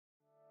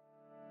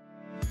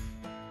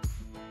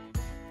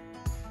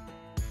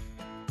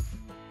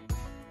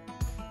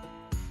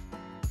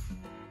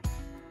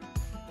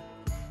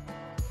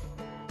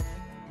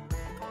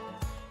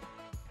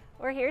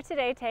We're here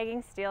today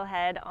tagging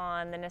steelhead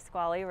on the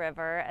Nisqually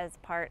River as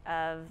part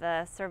of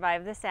the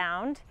Survive the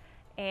Sound,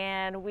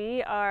 and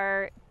we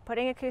are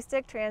putting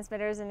acoustic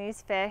transmitters in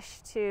these fish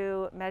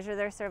to measure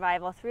their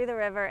survival through the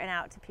river and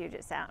out to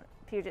Puget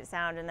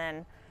Sound and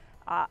then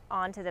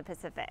onto the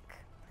Pacific.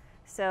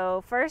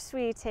 So first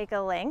we take a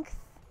length,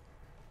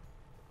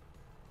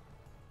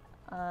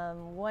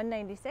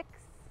 196,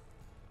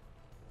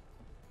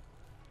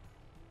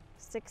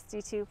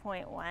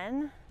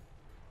 62.1,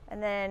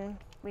 and then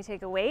we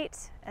take a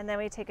weight, and then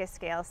we take a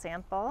scale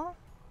sample.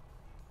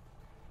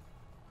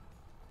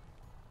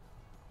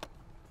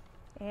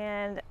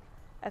 And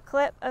a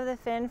clip of the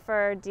fin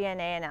for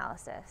DNA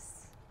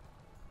analysis.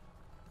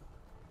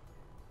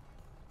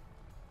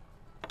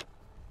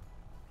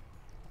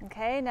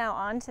 Okay, now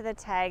on to the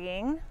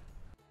tagging.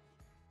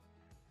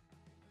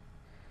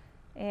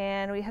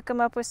 And we hook him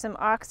up with some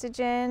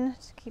oxygen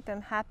to keep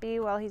him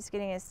happy while he's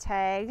getting his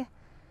tag.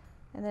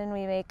 And then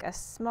we make a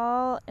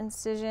small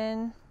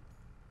incision,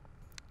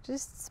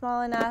 just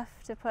small enough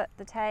to put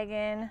the tag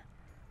in,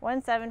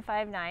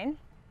 1759.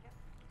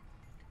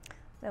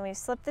 Then we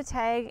slip the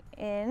tag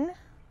in.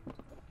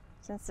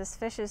 Since this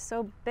fish is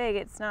so big,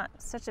 it's not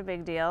such a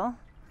big deal.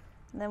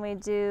 And then we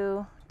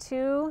do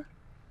 2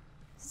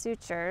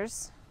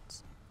 sutures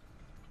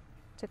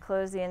to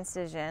close the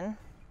incision.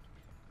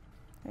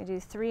 We do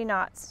 3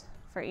 knots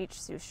for each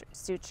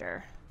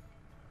suture.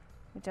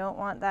 We don't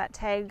want that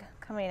tag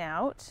coming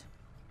out.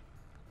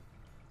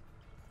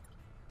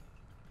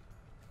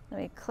 Then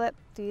we clip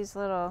these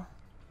little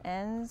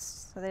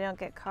ends so they don't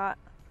get caught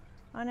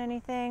on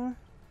anything.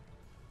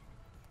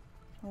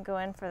 And go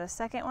in for the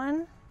second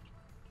one.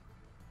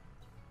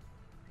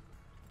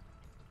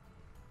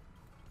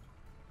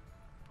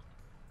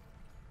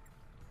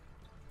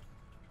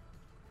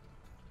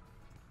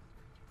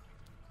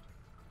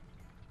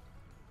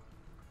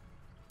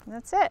 And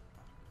that's it.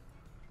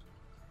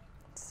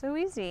 It's so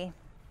easy.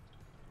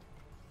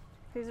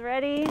 Who's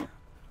ready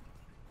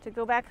to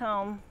go back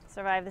home,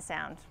 survive the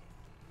sound?